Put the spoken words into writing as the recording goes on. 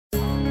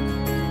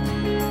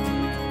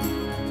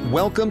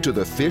Welcome to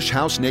the Fish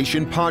House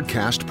Nation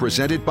podcast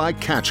presented by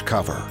Catch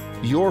Cover,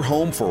 your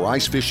home for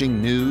ice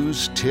fishing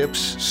news, tips,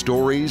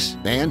 stories,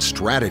 and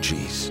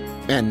strategies.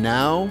 And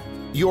now,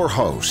 your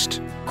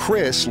host,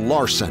 Chris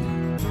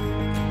Larson.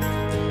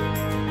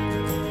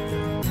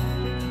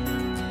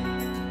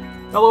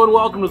 Hello and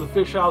welcome to the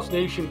Fish House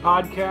Nation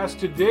podcast.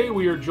 Today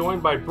we are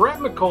joined by Brett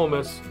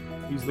McComas.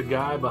 He's the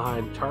guy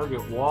behind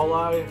Target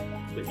Walleye,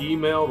 the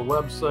email, the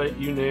website,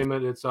 you name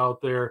it, it's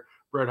out there.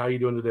 Brett, how you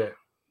doing today?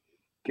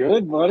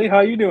 Good, buddy. How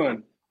you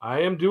doing?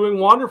 I am doing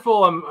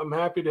wonderful. I'm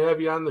happy to have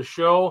you on the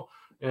show.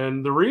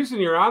 And the reason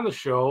you're on the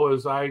show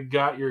is I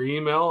got your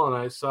email and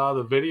I saw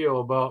the video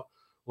about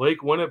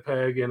Lake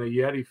Winnipeg and a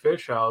Yeti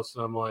fish house.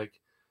 And I'm like,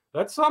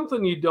 that's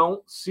something you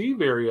don't see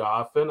very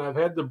often. I've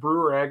had the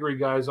Brewer Agri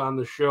guys on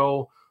the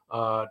show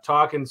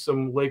talking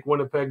some Lake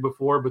Winnipeg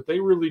before, but they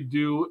really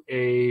do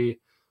it's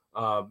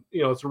a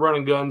run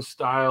and gun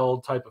style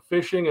type of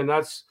fishing. And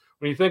that's,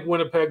 when you think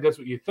Winnipeg, that's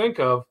what you think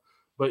of.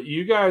 But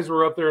you guys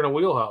were up there in a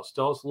Wheelhouse.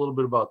 Tell us a little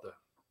bit about that.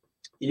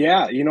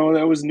 Yeah,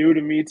 that was new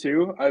to me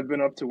too. I've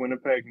been up to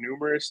Winnipeg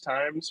numerous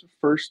times.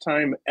 First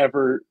time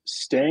ever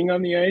staying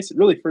on the ice.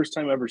 Really first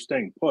time ever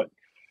staying put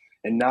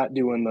and not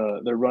doing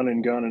the run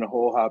and gun and a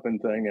hole hopping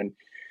thing. And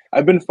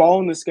I've been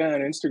following this guy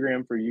on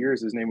Instagram for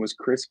years. His name was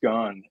Chris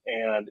Gahn,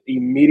 and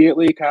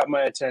immediately caught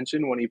my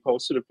attention when he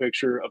posted a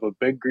picture of a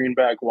big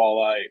greenback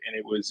walleye, and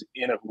it was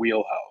in a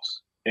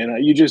wheelhouse.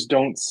 And you just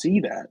don't see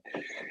that.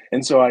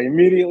 And so I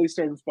immediately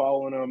started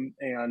following him.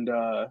 And,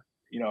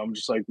 I'm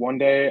just like, one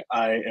day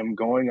I am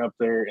going up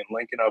there and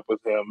linking up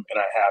with him, and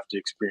I have to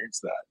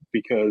experience that.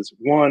 Because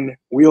one,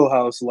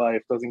 wheelhouse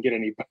life doesn't get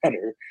any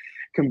better.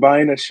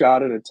 Combine a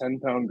shot at a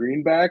 10-pound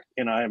greenback,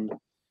 and I'm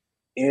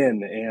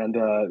in. And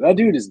that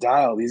dude is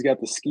dialed. He's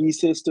got the ski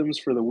systems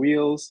for the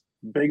wheels,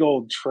 big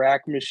old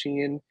track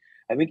machine.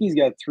 I think he's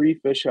got 3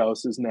 fish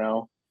houses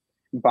now.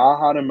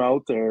 Baha'd him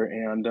out there,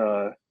 and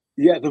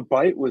yeah, the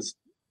bite was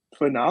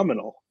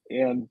phenomenal.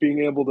 And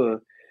being able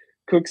to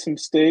cook some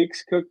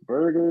steaks, cook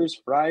burgers,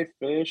 fry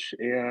fish,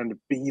 and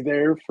be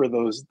there for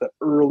the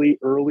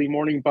early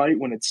morning bite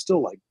when it's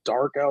still like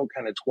dark out,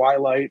 kind of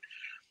twilight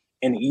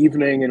and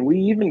evening. And we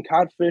even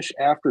caught fish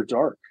after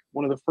dark.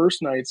 One of the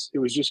first nights, it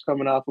was just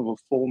coming off of a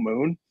full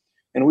moon,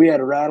 and we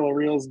had rattle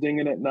reels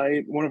dinging at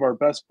night. One of our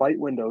best bite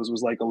windows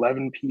was like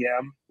 11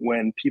 p.m.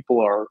 when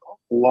people are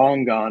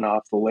long gone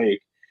off the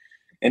lake.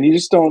 And you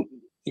just don't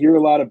hear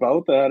a lot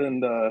about that.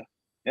 And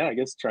I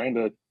guess trying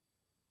to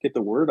get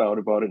the word out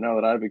about it now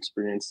that I've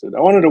experienced it.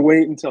 I wanted to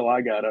wait until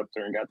I got up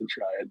there and got to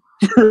try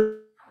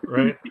it.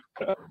 Right.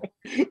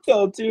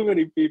 Tell too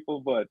many people,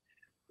 but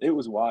it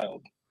was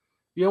wild.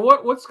 Yeah,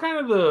 what's kind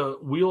of the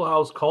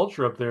wheelhouse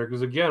culture up there?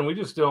 Because again, we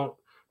just don't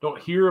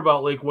hear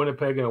about Lake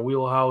Winnipeg and a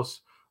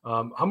wheelhouse.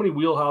 How many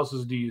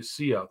wheelhouses do you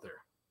see out there?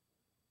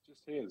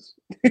 Just his.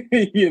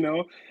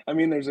 I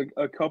mean, there's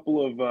a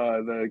couple of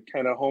the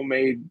kind of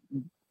homemade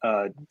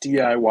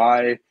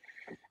DIY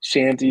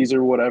shanties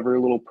or whatever,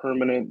 little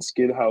permanent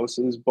skid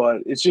houses, but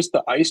it's just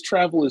the ice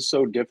travel is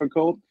so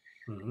difficult.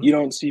 Mm-hmm. You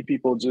don't see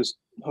people just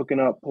hooking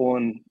up,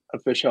 pulling a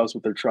fish house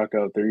with their truck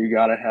out there. You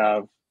got to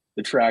have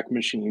the track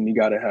machine. You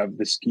got to have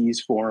the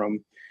skis for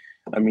them.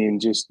 I mean,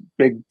 just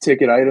big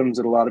ticket items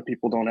that a lot of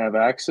people don't have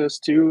access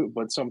to,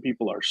 but some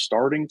people are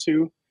starting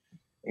to.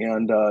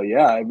 And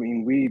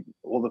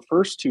the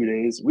first 2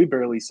 days, we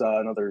barely saw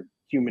another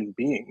human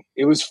being.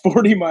 It was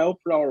 40 mile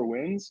per hour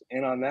winds.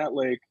 And on that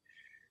lake,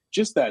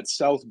 just that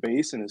south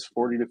basin is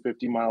 40 to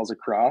 50 miles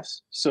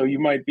across. So you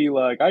might be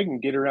like, I can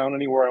get around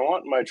anywhere I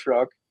want in my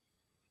truck.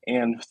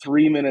 And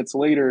 3 minutes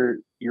later,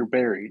 you're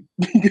buried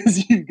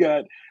because you've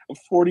got a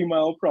 40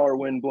 mile per hour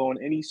wind blowing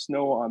any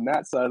snow on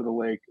that side of the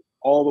lake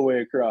all the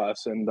way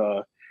across. And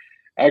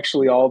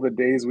actually, all the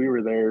days we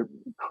were there,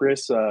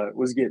 Chris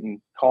was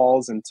getting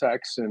calls and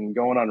texts and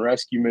going on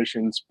rescue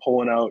missions,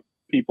 pulling out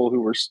people who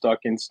were stuck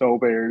in snow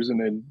bears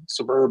and in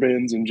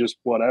Suburbans and just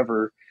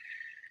whatever.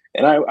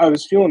 And I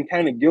was feeling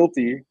kind of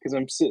guilty because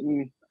I'm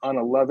sitting on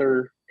a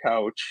leather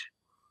couch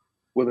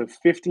with a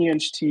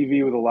 50-inch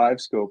TV with a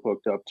live scope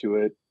hooked up to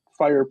it,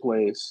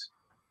 fireplace,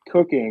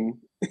 cooking,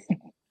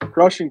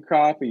 crushing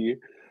coffee,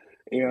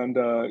 and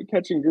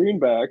catching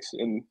greenbacks.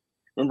 And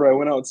remember, I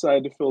went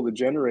outside to fill the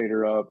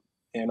generator up,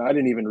 and I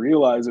didn't even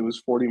realize it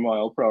was 40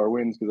 mile per hour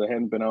winds because I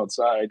hadn't been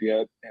outside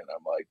yet. And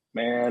I'm like,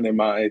 man,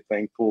 am I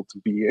thankful to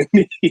be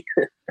in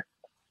here.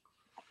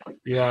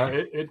 Yeah,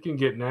 it can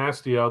get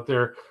nasty out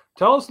there.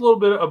 Tell us a little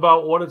bit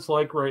about what it's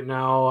like right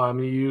now. I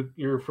mean,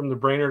 you're from the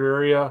Brainerd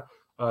area.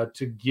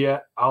 To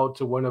get out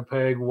to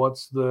Winnipeg,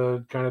 what's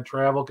the kind of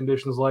travel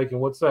conditions like,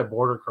 and what's that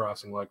border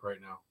crossing like right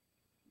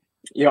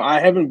now? I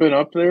haven't been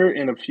up there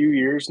in a few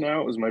years now.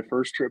 It was my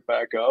first trip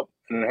back up,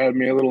 and it had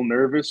me a little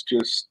nervous.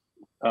 Just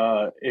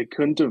it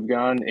couldn't have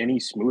gone any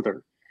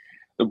smoother.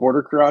 The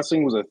border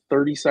crossing was a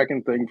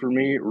 30-second thing for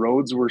me.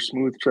 Roads were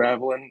smooth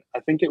traveling.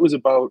 I think it was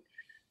about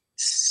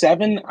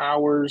 7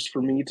 hours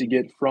for me to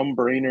get from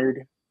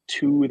Brainerd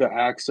to the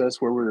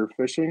access where we were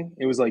fishing.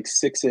 It was like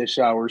 6-ish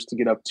hours to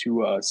get up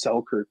to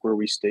Selkirk, where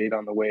we stayed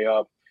on the way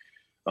up,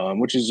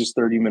 which is just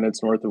 30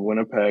 minutes north of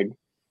Winnipeg.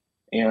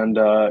 And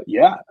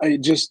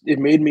it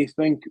made me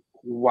think,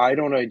 why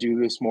don't I do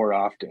this more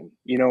often?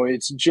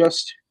 It's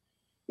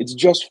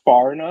just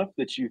far enough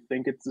that you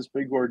think it's this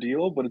big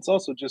ordeal, but it's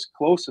also just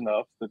close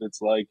enough that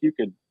it's like you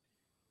could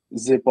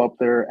zip up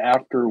there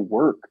after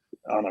work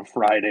on a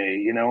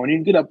Friday, and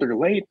you'd get up there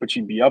late, but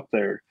you'd be up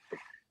there.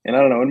 And I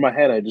don't know, in my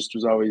head, I just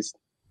was always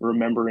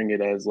remembering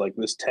it as like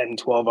this 10,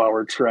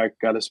 12-hour trek,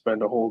 got to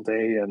spend a whole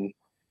day. And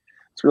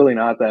it's really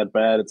not that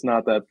bad. It's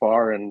not that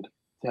far. And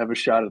to have a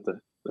shot at the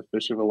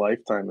fish of a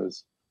lifetime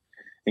is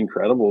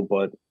incredible.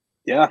 But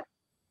yeah,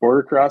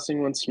 border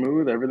crossing went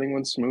smooth. Everything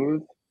went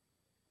smooth.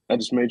 I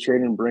just made sure I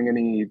didn't bring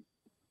any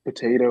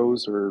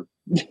potatoes or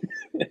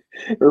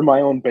or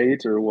my own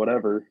bait or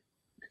whatever.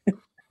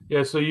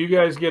 Yeah, so you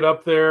guys get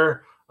up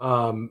there.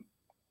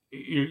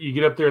 You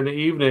get up there in the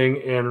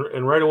evening,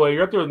 and right away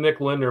you're up there with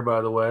Nick Linder,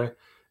 by the way,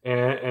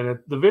 and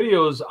the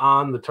video is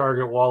on the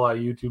Target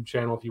Walleye YouTube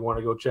channel if you want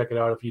to go check it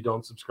out. If you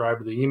don't subscribe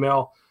to the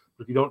email,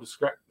 if you don't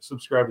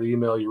subscribe to the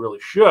email, you really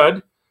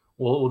should.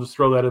 We'll just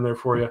throw that in there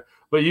for you.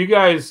 But you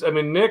guys, I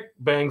mean, Nick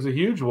bangs a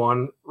huge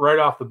one right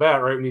off the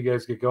bat, right when you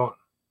guys get going.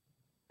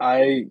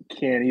 I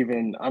can't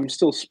even. I'm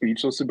still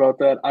speechless about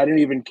that. I didn't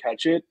even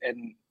catch it,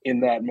 and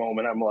in that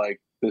moment, I'm like,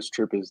 this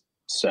trip is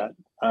set.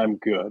 I'm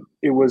good.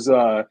 It was.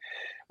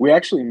 We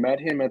actually met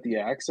him at the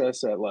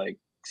Access at like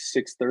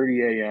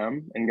 6:30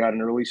 a.m. and got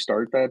an early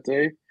start that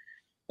day.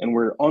 And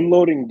we're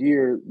unloading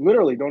gear.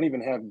 Literally, don't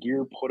even have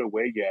gear put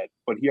away yet.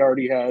 But he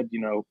already had,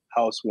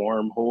 house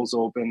warm, holes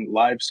open,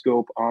 live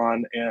scope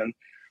on, and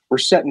we're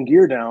setting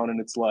gear down. And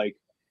it's like,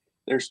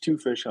 there's 2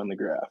 fish on the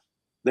graph.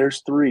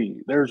 There's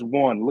 3. There's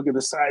 1. Look at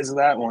the size of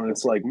that one.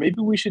 It's like, maybe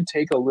we should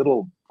take a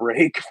little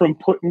break from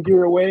putting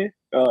gear away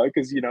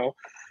because,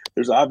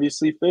 there's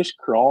obviously fish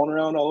crawling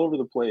around all over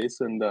the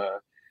place. And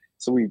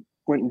so we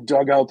went and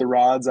dug out the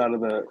rods out of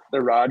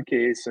the rod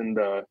case. And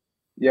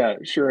yeah,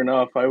 sure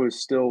enough, I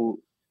was still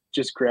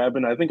just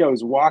grabbing. I think I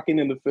was walking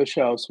in the fish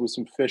house with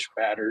some fish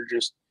batter.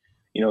 Just,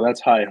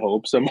 that's high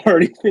hopes. I'm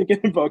already thinking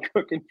about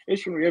cooking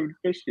fish and we haven't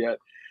fished yet.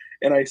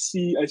 And I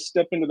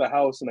step into the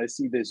house and I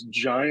see this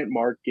giant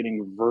mark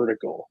getting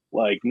vertical.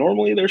 Like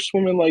normally they're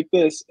swimming like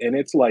this and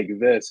it's like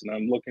this. And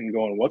I'm looking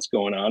going, what's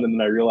going on? And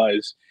then I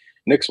realize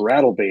Nick's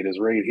rattle bait is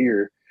right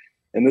here.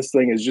 And this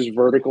thing is just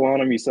vertical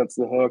on him. He sets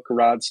the hook,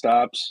 rod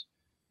stops.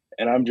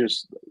 And I'm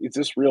just, is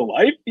this real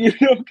life?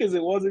 Because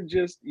it wasn't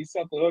just, he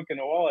set the hook and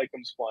a walleye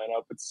comes flying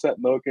up. It's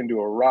setting the hook into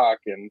a rock.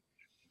 And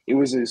it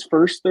was his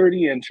first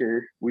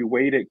 30-incher. We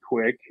weighed it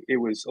quick. It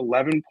was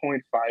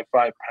 11.55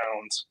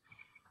 pounds.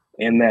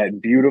 And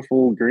that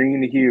beautiful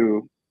green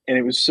hue. And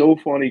it was so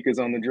funny because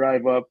on the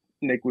drive up,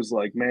 Nick was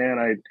like,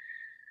 man,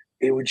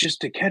 it was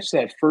just to catch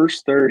that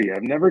first 30.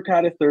 I've never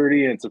caught a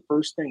 30. And it's the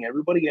first thing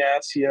everybody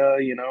asks you,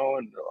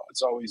 and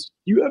it's always,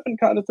 you haven't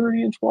caught a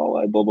 30-inch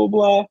walleye, blah, blah,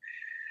 blah.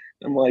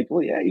 I'm like,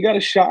 well, yeah, you got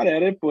a shot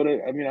at it. But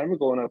I mean, I've been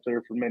going up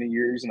there for many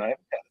years and I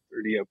haven't caught a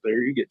 30 up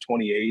there. You get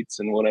 28s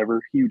and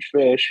whatever, huge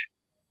fish.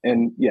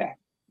 And yeah,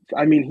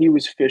 I mean, he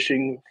was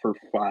fishing for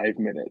 5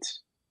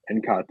 minutes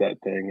and caught that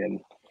thing. And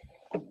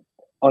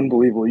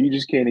unbelievable. You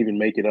just can't even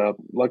make it up.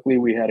 Luckily,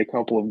 we had a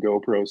couple of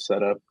GoPros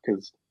set up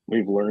because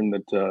we've learned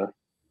that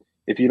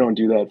if you don't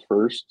do that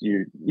first,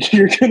 you're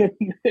gonna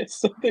miss.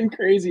 Something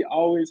crazy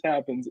always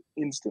happens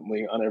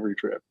instantly on every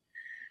trip.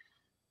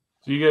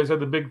 So you guys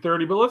had the big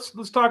 30, but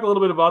let's talk a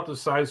little bit about the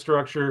size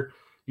structure.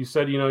 You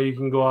said you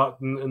can go out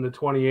in the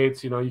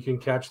 28s. You can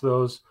catch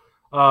those.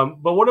 But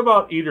what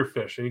about eater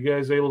fish? Are you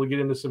guys able to get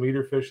into some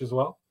eater fish as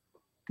well?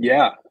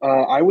 Yeah,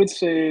 I would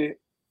say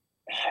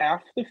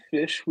half the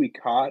fish we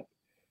caught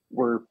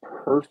were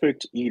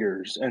perfect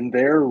eaters. And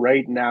there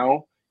right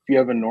now, if you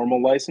have a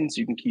normal license,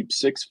 you can keep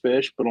 6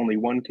 fish, but only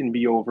 1 can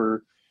be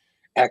over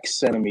X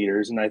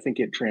centimeters. And I think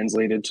it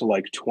translated to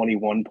like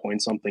 21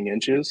 point something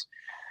inches.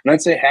 And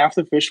I'd say half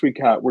the fish we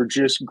caught were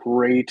just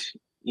great,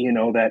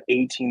 that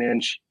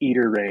 18-inch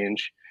eater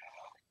range.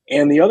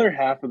 And the other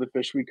half of the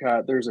fish we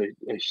caught, there's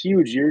a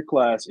huge year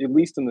class, at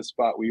least in the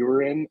spot we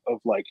were in, of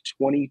like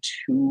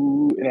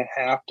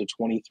 22.5 to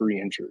 23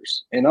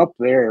 inches. And up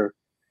there,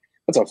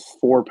 that's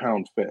a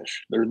 4-pound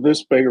fish. They're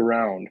this big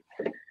around.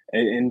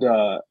 And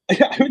I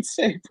would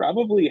say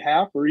probably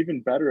half or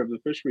even better of the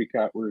fish we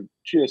caught were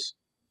just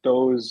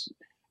those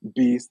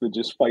beasts that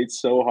just fight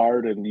so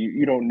hard and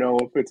you don't know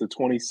if it's a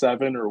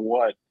 27 or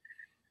what.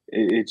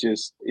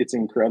 It's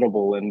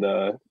incredible. And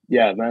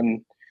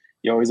then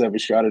you always have a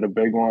shot at a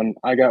big one.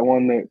 I got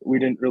one that we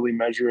didn't really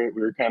measure it.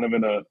 We were kind of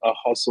in a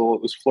hustle.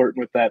 It was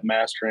flirting with that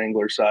master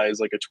angler size,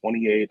 like a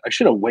 28. I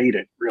should have weighed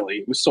it, really.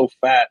 It was so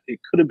fat. It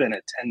could have been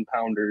a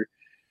 10-pounder.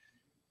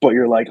 But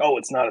you're like, oh,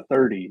 it's not a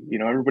 30.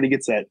 Everybody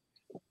gets that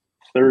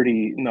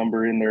 30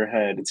 number in their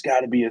head. It's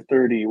got to be a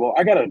 30. Well,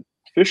 I got a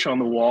fish on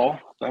the wall.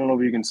 I don't know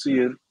if you can see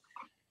it.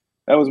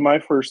 That was my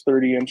first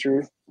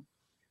 30-incher.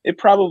 It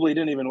probably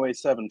didn't even weigh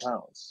 7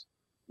 pounds.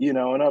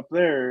 And up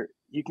there,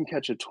 you can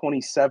catch a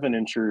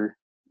 27-incher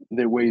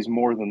that weighs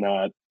more than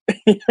that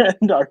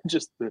and are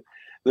just the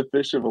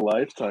fish of a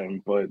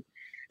lifetime. But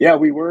yeah,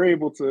 we were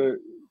able to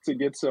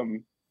get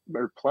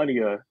plenty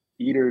of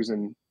eaters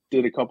and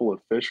did a couple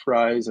of fish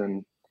fries.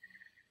 And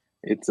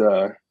It's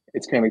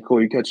kind of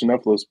cool. You catch enough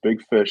of those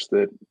big fish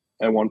that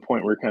at one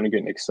point we're kind of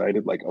getting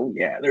excited, like, oh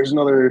yeah, there's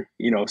another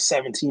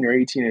 17 or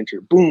 18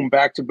 incher, boom,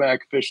 back to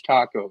back fish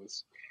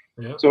tacos.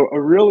 Yeah. So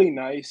a really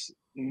nice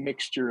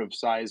mixture of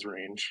size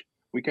range.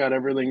 We got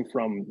everything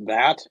from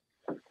that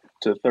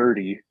to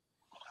 30,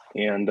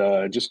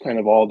 and just kind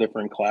of all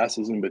different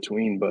classes in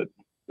between. But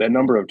that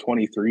number of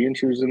 23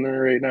 inches in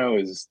there right now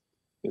is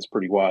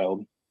pretty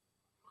wild.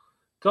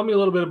 Tell me a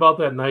little bit about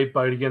that night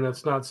bite. Again,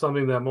 that's not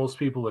something that most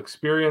people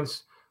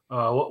experience.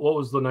 What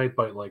was the night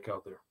bite like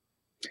out there?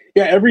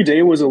 Yeah, every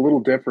day was a little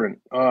different.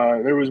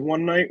 There was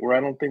one night where I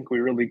don't think we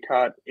really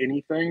caught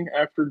anything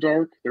after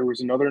dark. There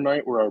was another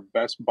night where our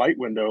best bite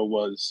window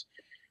was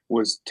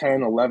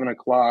 10, 11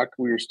 o'clock.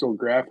 We were still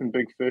graphing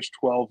big fish,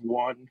 12,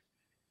 1.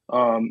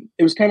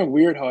 It was kind of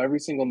weird how every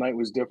single night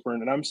was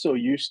different. And I'm so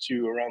used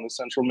to around the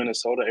central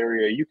Minnesota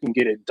area, you can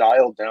get it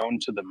dialed down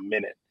to the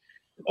minute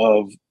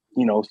of,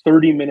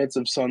 30 minutes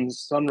of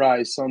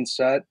sunrise,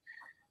 sunset.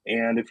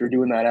 And if you're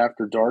doing that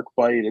after dark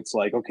bite, it's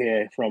like,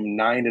 okay, from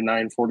 9 to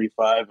 9:45,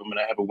 I'm going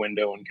to have a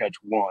window and catch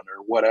one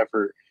or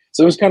whatever.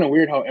 So it was kind of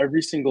weird how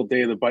every single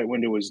day the bite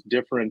window was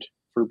different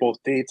for both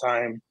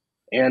daytime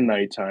and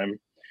nighttime.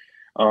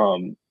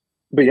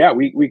 But yeah,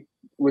 we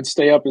would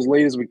stay up as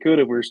late as we could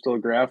if we were still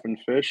graphing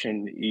fish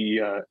and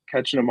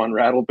catching them on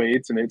rattle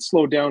baits, and it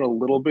slowed down a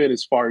little bit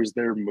as far as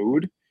their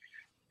mood.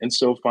 And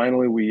so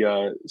finally we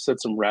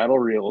set some rattle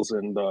reels,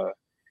 and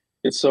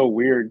it's so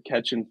weird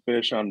catching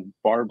fish on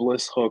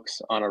barbless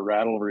hooks on a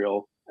rattle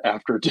reel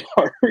after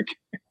dark.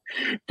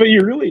 But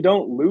you really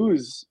don't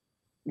lose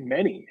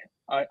many.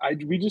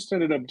 We just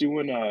ended up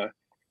doing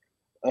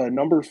a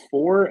number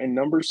 4 and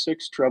number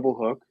 6 treble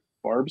hook,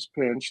 barbs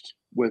pinched,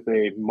 with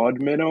a mud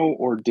minnow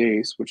or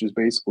dace, which is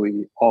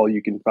basically all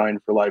you can find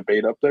for live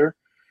bait up there.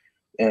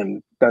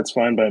 And that's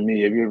fine by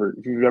me. If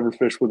you've ever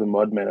fished with a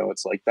mud minnow,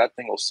 it's like that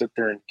thing will sit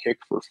there and kick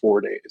for 4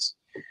 days.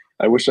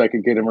 I wish I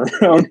could get him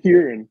around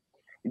here and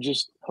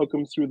just hook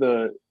him through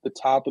the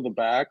top of the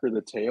back or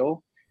the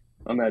tail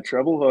on that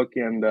treble hook.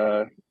 And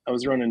I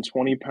was running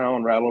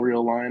 20-pound rattle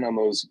reel line on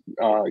those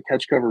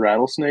catch cover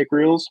rattlesnake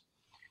reels.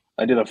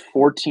 I did a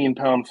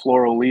 14-pound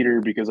floral leader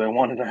because I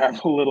wanted to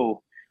have a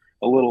little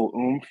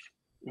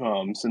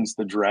oomph, since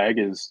the drag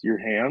is your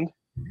hand.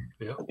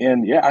 Yeah.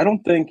 And yeah, I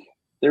don't think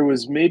there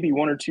was maybe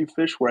 1 or 2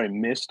 fish where I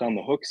missed on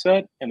the hook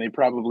set and they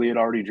probably had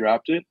already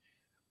dropped it,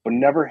 but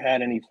never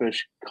had any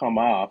fish come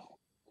off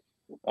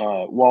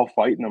while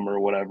fighting them or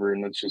whatever.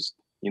 And it's just,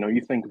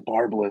 you think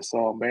barbless,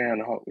 oh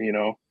man,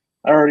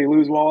 I already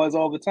lose walleyes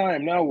all the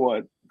time. Now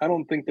what? I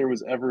don't think there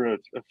was ever a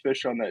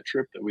fish on that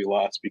trip that we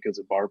lost because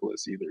of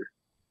barbless either.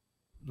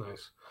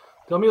 Nice.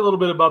 Tell me a little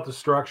bit about the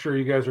structure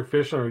you guys are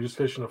fishing. Are you just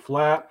fishing a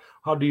flat?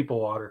 How deep a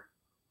water?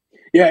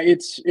 Yeah,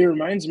 it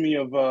reminds me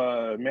of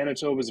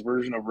Manitoba's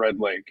version of Red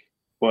Lake,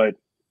 but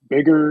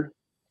bigger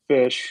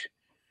fish,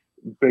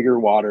 bigger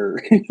water.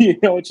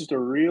 It's just a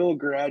real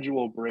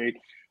gradual break.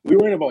 We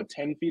were in about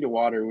 10 feet of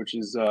water, which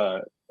is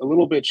a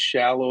little bit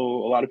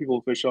shallow. A lot of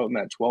people fish out in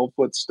that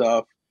 12-foot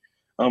stuff,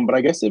 but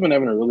I guess they've been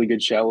having a really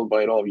good shallow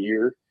bite all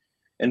year.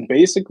 And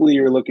basically,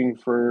 you're looking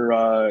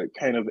for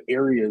kind of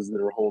areas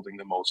that are holding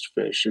the most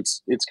fish.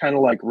 It's kind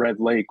of like Red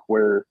Lake,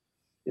 where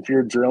if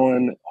you're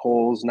drilling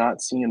holes, not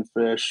seeing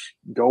fish,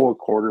 go a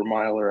quarter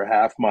mile or a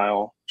half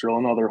mile, drill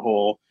another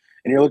hole,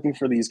 and you're looking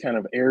for these kind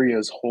of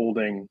areas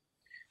holding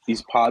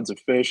these pods of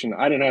fish. And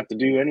I didn't have to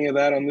do any of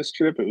that on this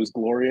trip. It was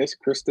glorious.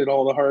 Chris did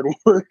all the hard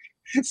work.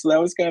 So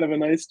that was kind of a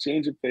nice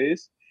change of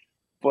pace.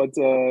 But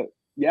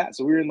yeah,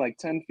 so we were in like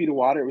 10 feet of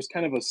water. It was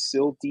kind of a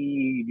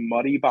silty,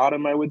 muddy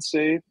bottom, I would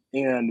say.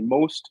 And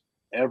most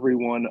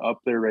everyone up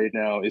there right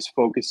now is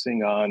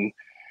focusing on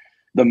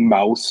the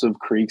mouths of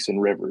creeks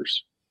and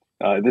rivers.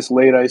 This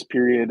late ice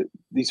period,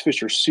 these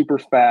fish are super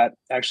fat.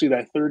 Actually,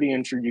 that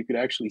 30-incher, you could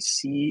actually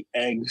see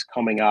eggs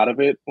coming out of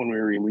it when we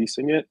were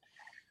releasing it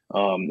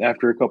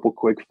after a couple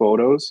quick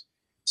photos.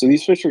 So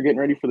these fish are getting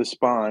ready for the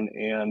spawn,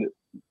 and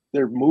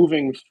they're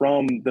moving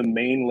from the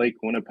main Lake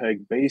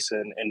Winnipeg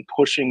basin and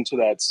pushing to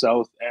that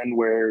south end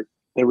where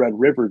the Red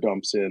River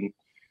dumps in.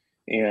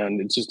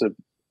 And it's just an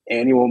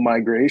annual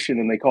migration,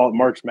 and they call it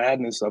March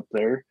Madness up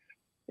there.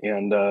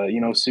 And,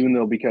 soon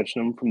they'll be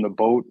catching them from the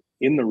boat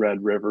in the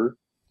Red River.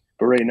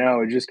 But right now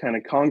it just kind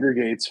of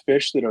congregates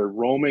fish that are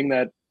roaming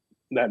that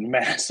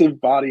massive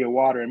body of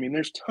water. I mean,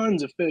 there's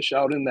tons of fish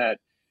out in that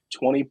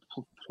 20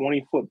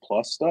 foot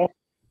plus stuff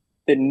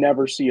that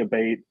never see a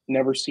bait,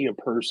 never see a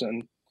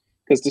person.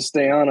 Because to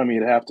stay on them,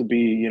 you'd have to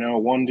be,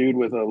 one dude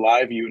with a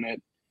live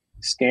unit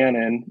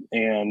scanning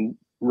and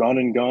run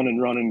and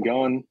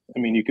gun. I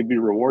mean, you could be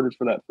rewarded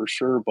for that for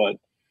sure, but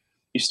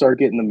you start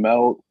getting the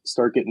melt,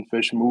 start getting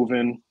fish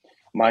moving,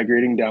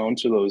 migrating down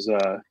to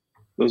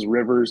those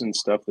rivers and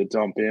stuff that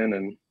dump in.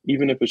 And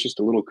even if it's just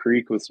a little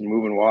creek with some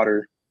moving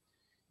water,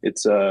 it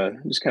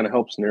just kind of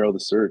helps narrow the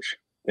search.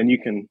 Then you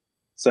can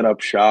set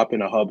up shop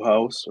in a hub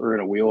house or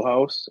in a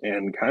wheelhouse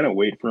and kind of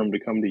wait for them to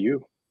come to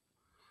you.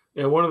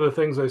 And one of the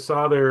things I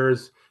saw there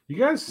is you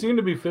guys seem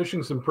to be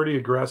fishing some pretty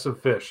aggressive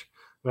fish.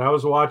 And I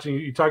was watching,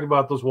 you talk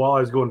about those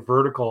walleyes going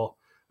vertical.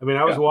 I mean,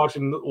 I was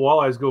watching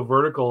walleyes go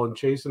vertical and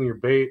chasing your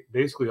bait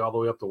basically all the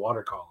way up the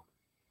water column.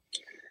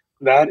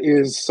 That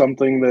is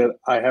something that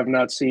I have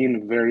not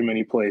seen very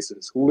many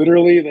places.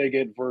 Literally, they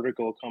get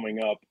vertical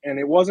coming up, and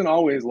it wasn't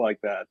always like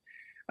that.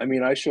 I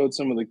mean, I showed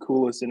some of the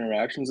coolest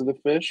interactions of the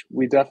fish.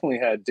 We definitely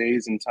had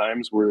days and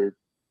times where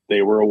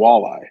they were a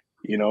walleye.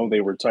 You know,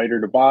 they were tighter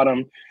to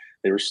bottom.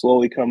 They were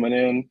slowly coming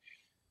in.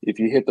 If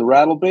you hit the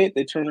rattle bait,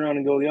 they turn around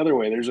and go the other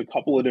way. There's a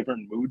couple of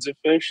different moods of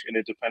fish, and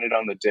it depended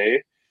on the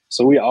day.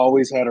 So we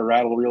always had a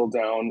rattle reel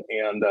down,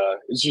 and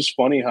it's just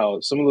funny how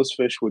some of those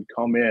fish would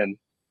come in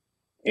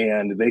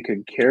and they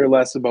could care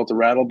less about the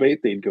rattle bait.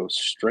 They'd go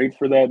straight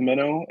for that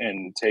minnow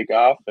and take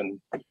off, and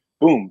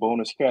boom,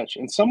 bonus catch.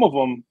 And some of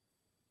them,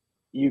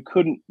 you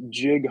couldn't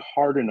jig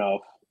hard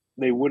enough.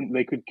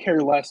 They could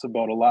care less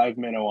about a live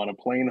minnow on a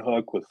plain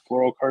hook with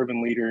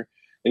fluorocarbon leader.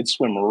 They'd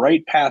swim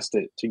right past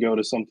it to go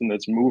to something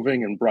that's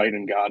moving and bright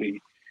and gaudy.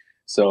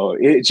 So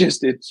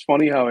it's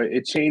funny how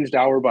it changed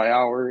hour by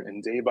hour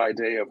and day by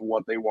day of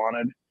what they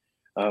wanted.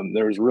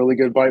 There's really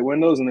good bite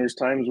windows, and there's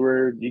times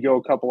where you go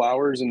a couple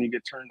hours and you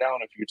get turned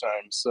down a few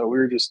times. So we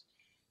were just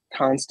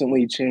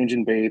constantly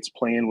changing baits,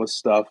 playing with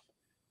stuff.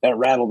 That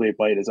rattle bait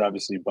bite is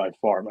obviously by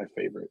far my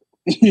favorite.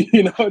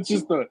 You know, it's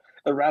just the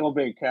rattle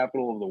bait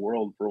capital of the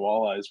world for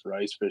walleyes for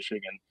ice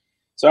fishing. And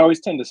so I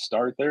always tend to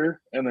start there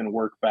and then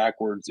work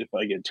backwards if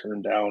I get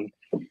turned down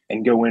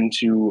and go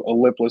into a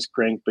lipless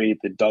crankbait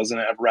that doesn't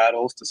have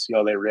rattles to see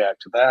how they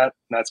react to that.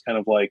 And that's kind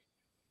of like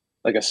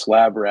a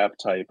slab wrap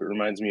type. It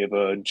reminds me of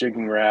a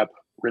jigging wrap,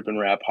 rip and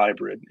wrap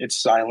hybrid.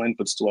 It's silent,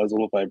 but still has a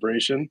little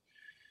vibration.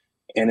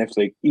 And if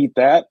they eat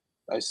that,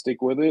 I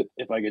stick with it.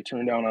 If I get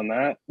turned down on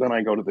that, then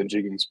I go to the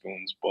jigging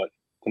spoons. But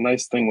the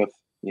nice thing with,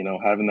 you know,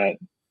 having that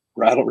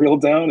rattle reel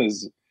down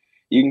is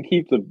you can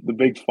keep the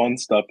big fun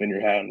stuff in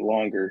your hand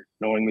longer,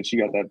 knowing that you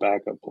got that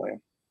backup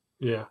plan.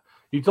 Yeah.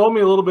 You told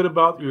me a little bit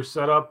about your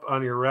setup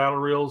on your rattle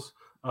reels.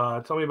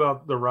 Tell me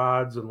about the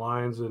rods and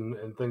lines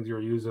and things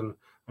you're using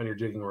on your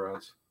jigging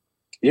rods.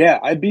 Yeah,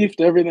 I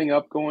beefed everything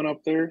up going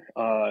up there.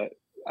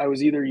 I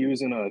was either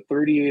using a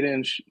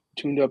 38-inch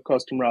tuned-up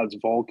custom rods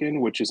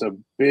Vulcan, which is a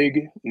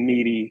big,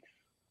 meaty,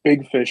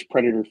 big fish,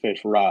 predator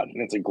fish rod.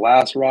 And it's a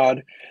glass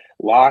rod,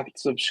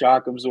 lots of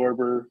shock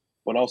absorber,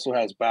 but also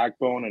has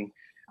backbone. And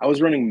I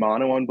was running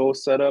mono on both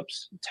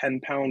setups,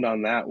 10-pound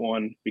on that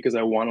one, because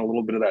I want a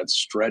little bit of that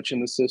stretch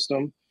in the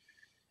system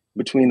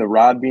between the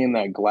rod being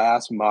that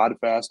glass mod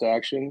fast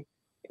action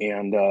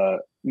and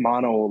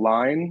mono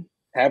line.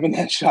 Having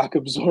that shock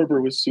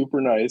absorber was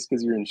super nice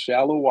because you're in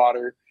shallow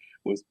water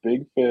with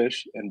big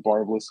fish and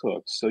barbless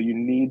hooks. So you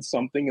need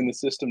something in the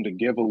system to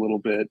give a little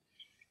bit,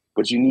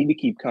 but you need to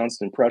keep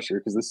constant pressure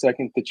because the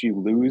second that you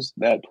lose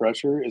that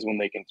pressure is when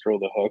they can throw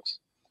the hooks.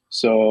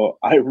 So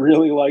I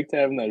really liked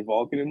having that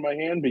Vulcan in my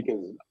hand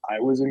because I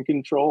was in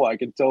control. I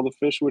could tell the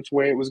fish which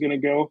way it was going to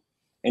go.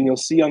 And you'll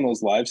see on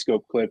those live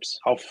scope clips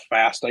how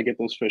fast I get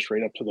those fish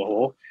right up to the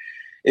hole.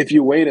 If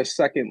you wait a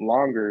second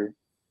longer,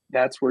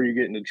 that's where you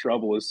get into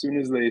trouble. As soon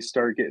as they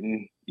start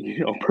getting, you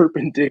know,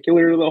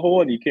 perpendicular to the hole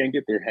and you can't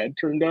get their head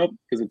turned up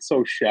because it's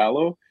so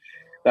shallow,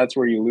 that's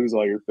where you lose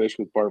all your fish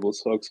with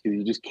barbless hooks because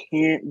you just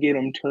can't get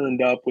them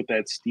turned up with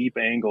that steep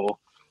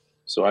angle.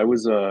 So I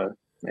was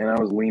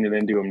leaning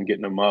into them and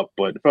getting them up.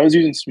 But if I was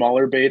using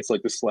smaller baits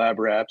like the slab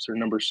wraps or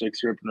number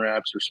 6 rip and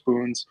wraps or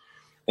spoons,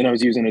 then I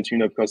was using a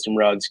tuned up custom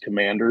rods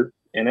Commander.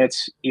 And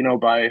it's, you know,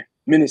 by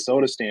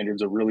Minnesota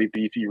standards, a really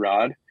beefy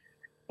rod.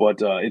 But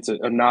it's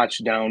a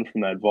notch down from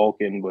that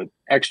Vulcan, but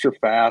extra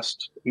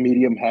fast,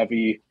 medium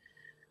heavy.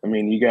 I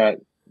mean, you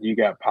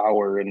got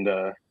power, and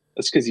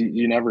that's because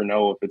you never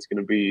know if it's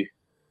going to be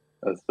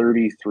a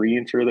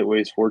 33-incher that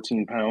weighs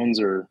 14 pounds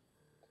or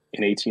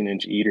an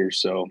 18-inch eater.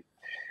 So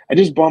I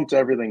just bumped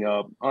everything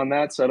up on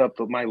that setup.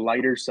 But my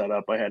lighter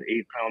setup, I had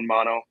 8-pound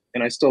mono,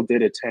 and I still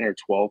did a 10 or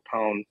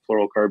 12-pound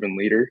fluorocarbon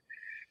leader,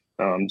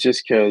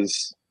 just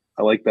because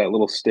I like that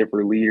little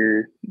stiffer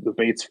leader. The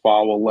baits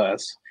foul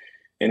less.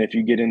 And if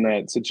you get in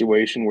that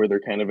situation where they're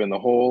kind of in the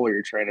hole or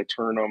you're trying to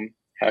turn them,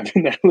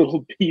 having that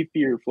little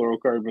beefier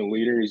fluorocarbon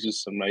leader is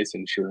just some nice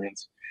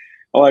insurance.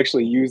 I'll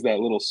actually use that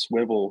little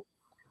swivel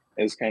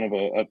as kind of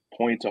a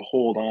point to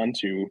hold on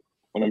to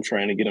when I'm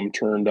trying to get them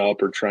turned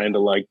up or trying to,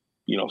 like,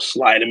 you know,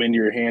 slide them into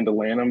your hand to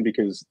land them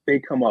because they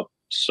come up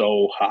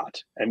so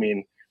hot. I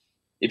mean,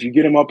 if you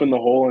get them up in the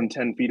hole in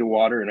 10 feet of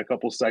water in a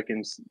couple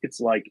seconds,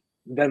 it's like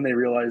then they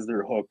realize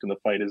they're hooked and the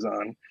fight is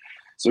on.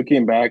 So it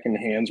came back and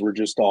hands were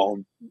just all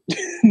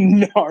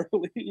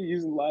gnarly,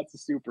 using lots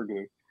of super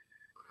glue.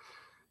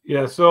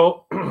 Yeah,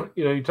 so,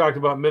 you know, you talked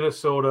about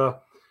Minnesota,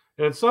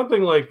 and it's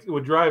something like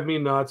would drive me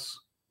nuts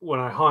when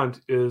I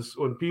hunt is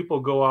when people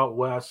go out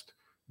west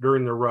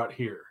during the rut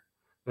here.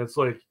 And it's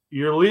like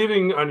you're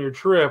leaving on your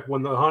trip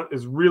when the hunt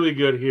is really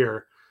good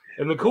here.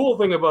 And the cool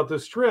thing about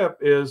this trip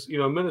is, you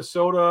know,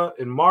 Minnesota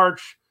in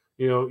March,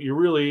 you know,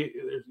 you're going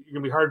to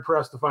be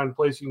hard-pressed to find a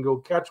place you can go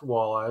catch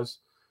walleyes.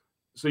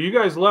 So you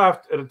guys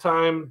left at a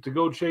time to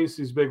go chase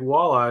these big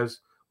walleyes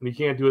when you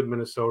can't do it in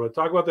Minnesota.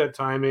 Talk about that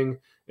timing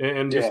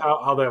and just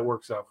how that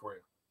works out for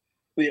you.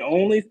 The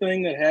only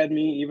thing that had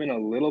me even a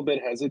little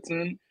bit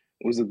hesitant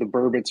was that the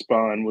burbot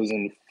spawn was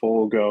in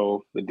full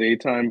go, the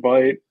daytime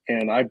bite,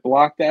 and I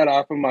blocked that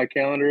off of my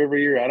calendar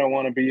every year. I don't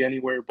want to be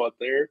anywhere but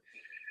there.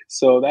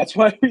 So that's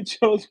why we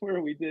chose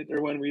where we did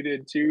or when we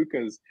did too,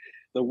 because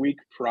the week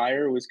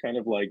prior was kind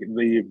of like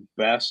the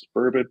best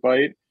burbot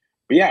bite.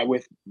 But yeah,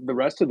 with the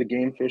rest of the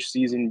game fish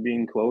season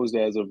being closed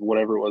as of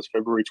whatever it was,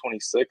 February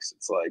 26th,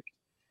 it's like,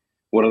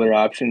 what other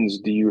options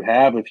do you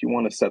have if you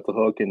want to set the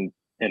hook and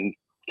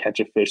catch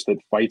a fish that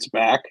fights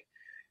back?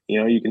 You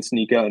know, you can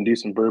sneak out and do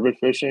some burbot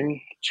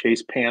fishing,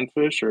 chase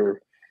panfish,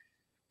 or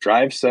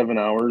drive 7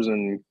 hours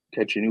and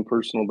catch a new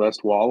personal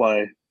best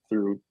walleye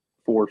through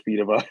 4 feet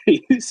of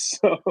ice.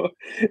 So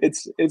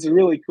it's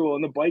really cool,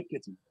 and the bite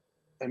gets,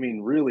 I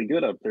mean, really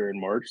good up there in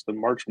March. The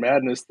March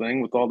Madness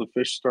thing with all the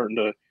fish starting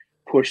to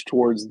push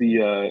towards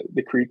the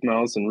creek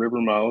mouths and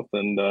river mouth,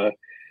 and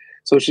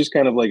so it's just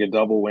kind of like a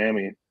double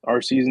whammy.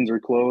 Our seasons are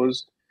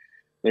closed,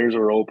 theirs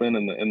are open,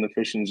 and the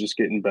fishing's just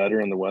getting better,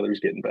 and the weather's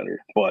getting better.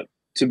 But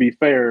to be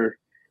fair,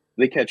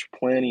 they catch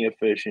plenty of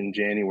fish in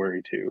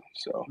January too.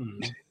 So,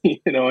 you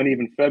know, and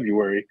even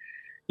February,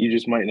 you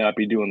just might not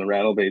be doing the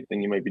rattle bait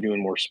thing. You might be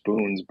doing more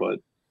spoons, but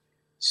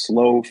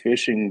slow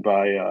fishing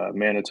by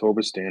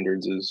Manitoba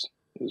standards is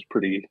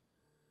pretty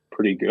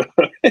good.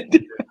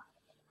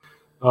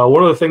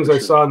 One of the things I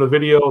saw in the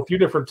video a few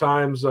different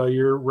times,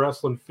 you're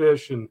wrestling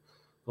fish and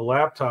the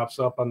laptop's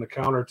up on the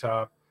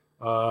countertop.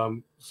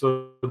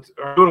 So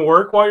are you doing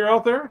work while you're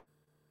out there?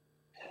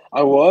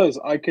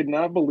 I could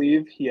not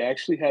believe he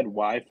actually had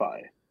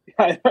Wi-Fi.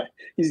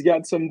 He's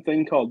got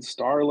something called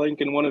Starlink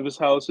in one of his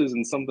houses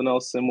and something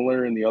else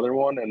similar in the other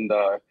one. And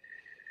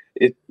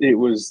it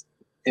was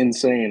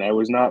insane. I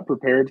was not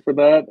prepared for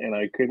that, and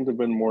I couldn't have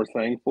been more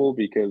thankful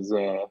because,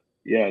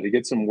 to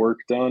get some work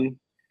done.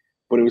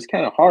 But it was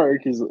kind of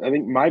hard because I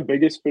think my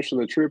biggest fish of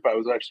the trip, I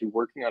was actually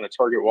working on a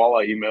target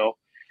walleye email,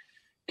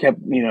 kept,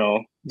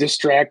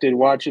 distracted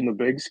watching the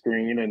big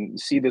screen and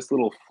see this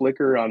little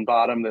flicker on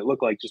bottom that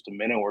looked like just a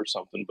minnow or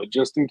something. But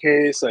just in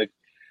case, I,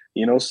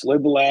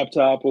 slid the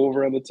laptop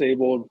over on the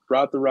table,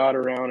 brought the rod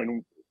around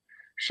and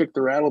shook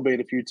the rattle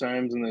bait a few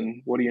times. And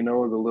then what do you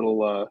know, the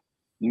little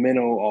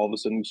minnow all of a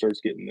sudden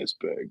starts getting this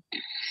big.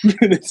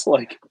 And it's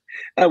like,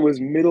 that was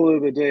middle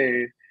of the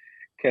day,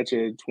 catch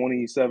a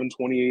 27,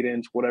 28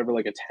 inch, whatever,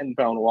 like a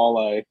 10-pound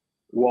walleye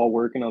while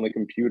working on the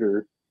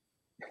computer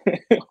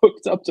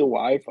hooked up to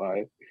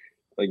Wi-Fi.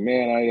 Like,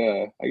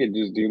 man, I could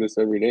just do this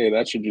every day.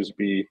 That should just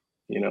be,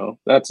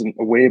 that's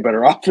a way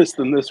better office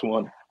than this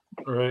one.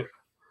 All right.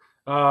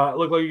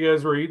 Looked like you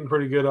guys were eating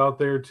pretty good out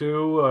there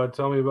too.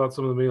 Tell me about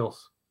some of the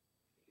meals.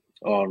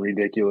 Oh,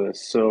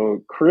 ridiculous.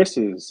 So Chris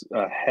is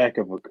a heck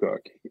of a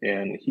cook,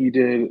 and he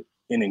did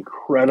an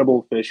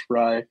incredible fish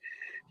fry.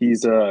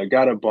 He's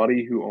got a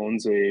buddy who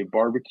owns a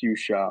barbecue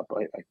shop.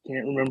 I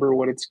can't remember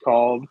what it's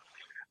called.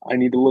 I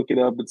need to look it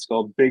up. It's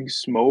called Big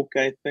Smoke,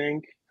 I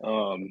think.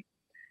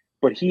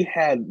 But he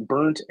had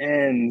burnt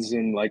ends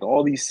and like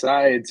all these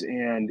sides,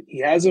 and he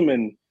has them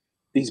in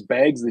these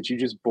bags that you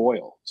just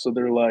boil. So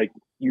they're like,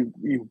 you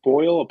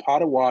boil a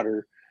pot of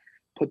water,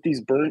 put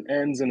these burnt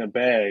ends in a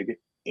bag,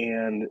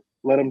 and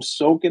let them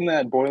soak in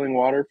that boiling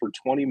water for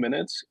 20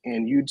 minutes,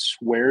 and you'd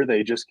swear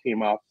they just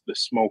came off the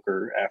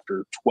smoker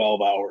after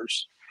 12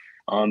 hours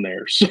on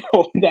there. So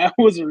that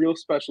was a real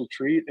special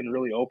treat and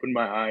really opened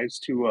my eyes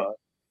to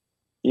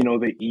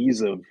the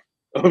ease of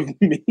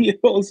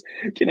meals.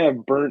 You can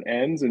have burnt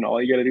ends and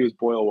all you got to do is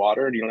boil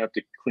water, and you don't have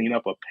to clean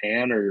up a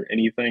pan or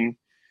anything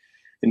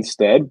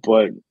instead.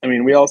 But I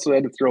mean, we also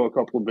had to throw a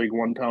couple of big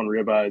 1-pound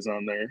ribeyes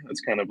on there.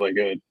 That's kind of like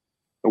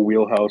a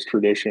wheelhouse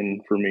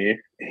tradition for me.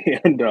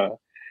 And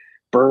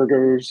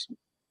burgers,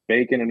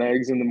 bacon and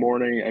eggs in the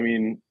morning. I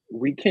mean,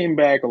 we came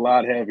back a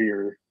lot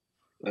heavier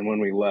than when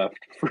we left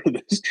for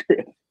this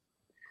trip.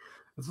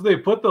 So they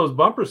put those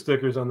bumper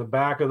stickers on the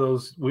back of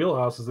those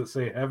wheelhouses that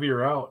say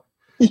heavier out.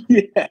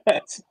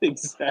 Yes,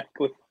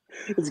 exactly.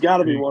 It's got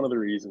to be one of the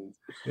reasons.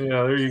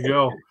 Yeah, there you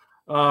go.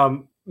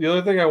 The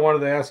other thing I wanted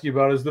to ask you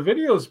about is the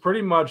video is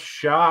pretty much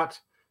shot,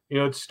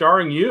 it's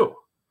starring you.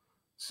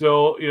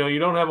 So, you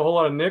don't have a whole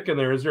lot of Nick in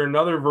there. Is there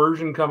another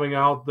version coming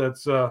out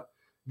that's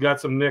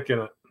got some Nick in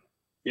it?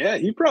 Yeah,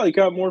 he probably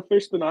caught more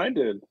fish than I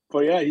did.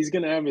 But yeah, he's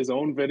going to have his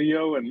own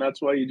video, and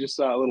that's why you just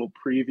saw a little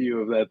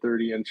preview of that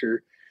 30-incher.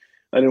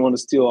 I didn't want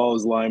to steal all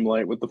his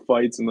limelight with the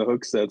fights and the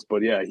hook sets.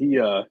 But yeah, he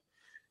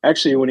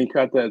actually, when he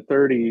caught that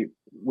 30,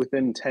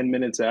 within 10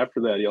 minutes after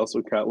that, he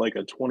also caught like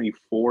a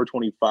 24,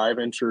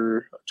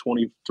 25-incher,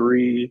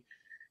 23.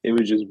 It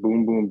was just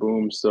boom, boom,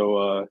 boom.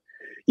 So,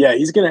 yeah,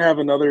 he's going to have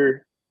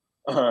another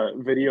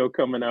video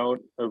coming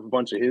out of a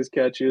bunch of his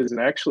catches. And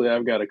actually,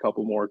 I've got a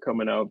couple more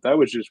coming out. That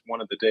was just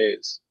one of the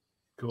days.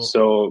 Cool.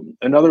 So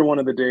another one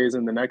of the days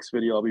in the next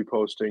video I'll be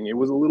posting, it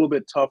was a little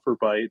bit tougher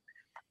bite.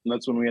 And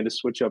that's when we had to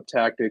switch up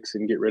tactics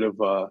and get rid of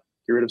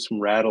some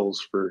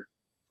rattles for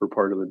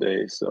part of the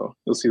day. So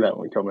you'll see that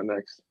one coming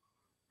next.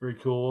 Very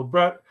cool. Well,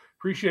 Brett,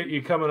 appreciate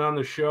you coming on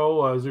the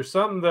show. Is there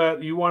something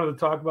that you wanted to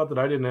talk about that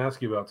I didn't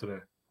ask you about today?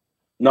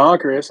 No,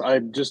 Chris, I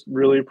just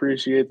really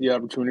appreciate the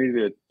opportunity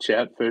to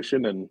chat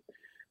fishing and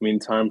mean,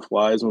 time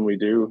flies when we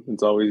do.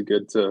 It's always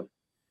good to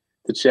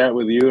chat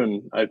with you,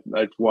 and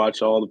I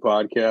watch all the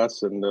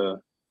podcasts, and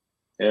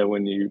yeah,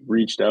 when you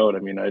reached out, I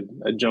mean,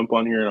 I'd jump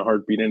on here in a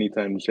heartbeat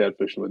anytime to chat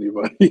fishing with you,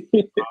 buddy.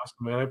 Awesome,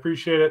 man. I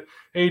appreciate it.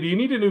 Hey, do you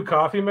need a new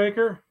coffee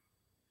maker?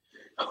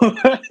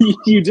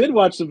 You did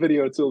watch the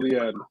video till the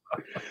end.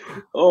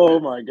 Oh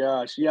my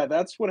gosh. Yeah,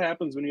 that's what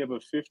happens when you have a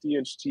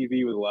 50-inch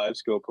TV with a live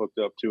scope hooked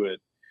up to it.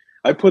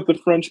 I put the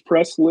French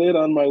press lid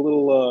on my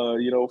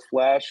little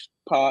flash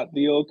pot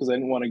deal because I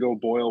didn't want to go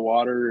boil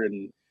water,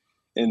 and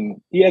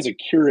he has a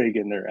Keurig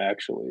in there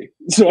actually.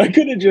 So I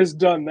could have just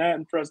done that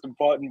and pressed a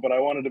button, but I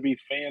wanted to be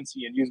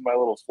fancy and use my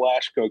little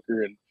flash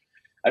cooker, and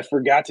I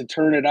forgot to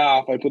turn it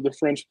off. I put the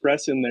French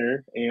press in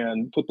there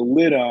and put the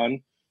lid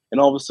on, and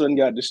all of a sudden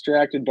got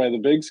distracted by the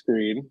big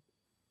screen,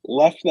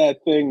 left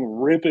that thing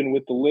ripping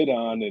with the lid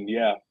on, and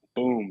yeah,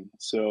 boom.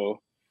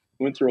 So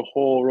went through a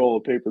whole roll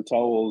of paper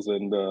towels,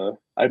 and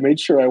I made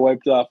sure I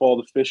wiped off all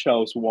the fish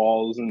house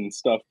walls and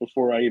stuff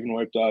before I even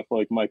wiped off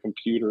like my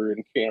computer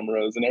and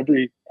cameras and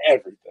everything.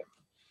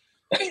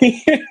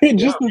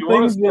 Just the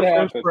things that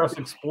happen. French press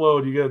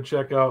explode. You got to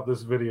check out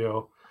this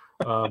video.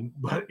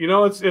 But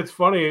it's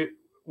funny.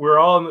 We're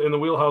all in the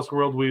Wheelhouse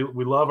world.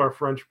 We love our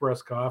French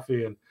press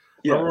coffee, and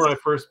yes. Remember when I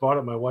first bought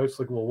it, my wife's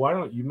like, well, why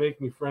don't you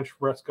make me French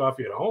press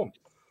coffee at home?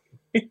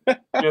 You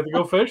have to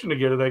go fishing to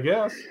get it, I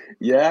guess.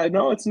 Yeah,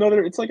 no, it's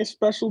like a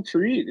special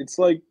treat. It's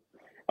like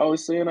I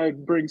was saying,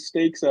 I'd bring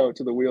steaks out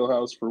to the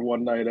Wheelhouse for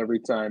one night every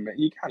time.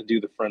 You got to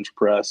do the French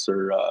press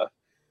or,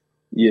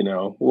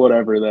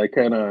 whatever, that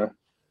kind of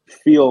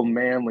feel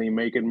manly,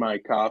 making my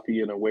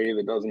coffee in a way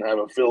that doesn't have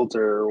a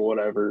filter or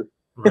whatever.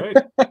 Right.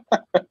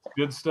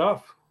 Good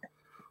stuff.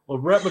 Well,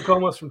 Brett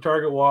McComas from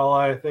Target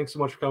Walleye, thanks so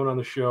much for coming on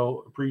the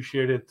show.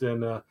 Appreciate it,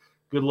 and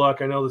good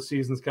luck. I know the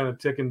season's kind of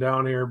ticking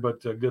down here,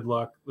 but good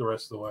luck the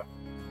rest of the way.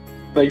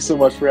 Thanks so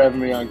much for having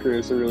me on,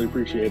 Chris. I really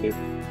appreciate it.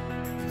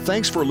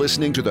 Thanks for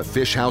listening to the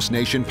Fish House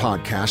Nation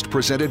podcast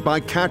presented by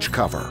Catch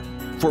Cover.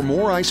 For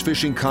more ice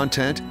fishing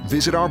content,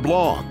 visit our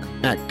blog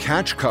at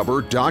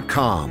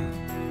catchcover.com.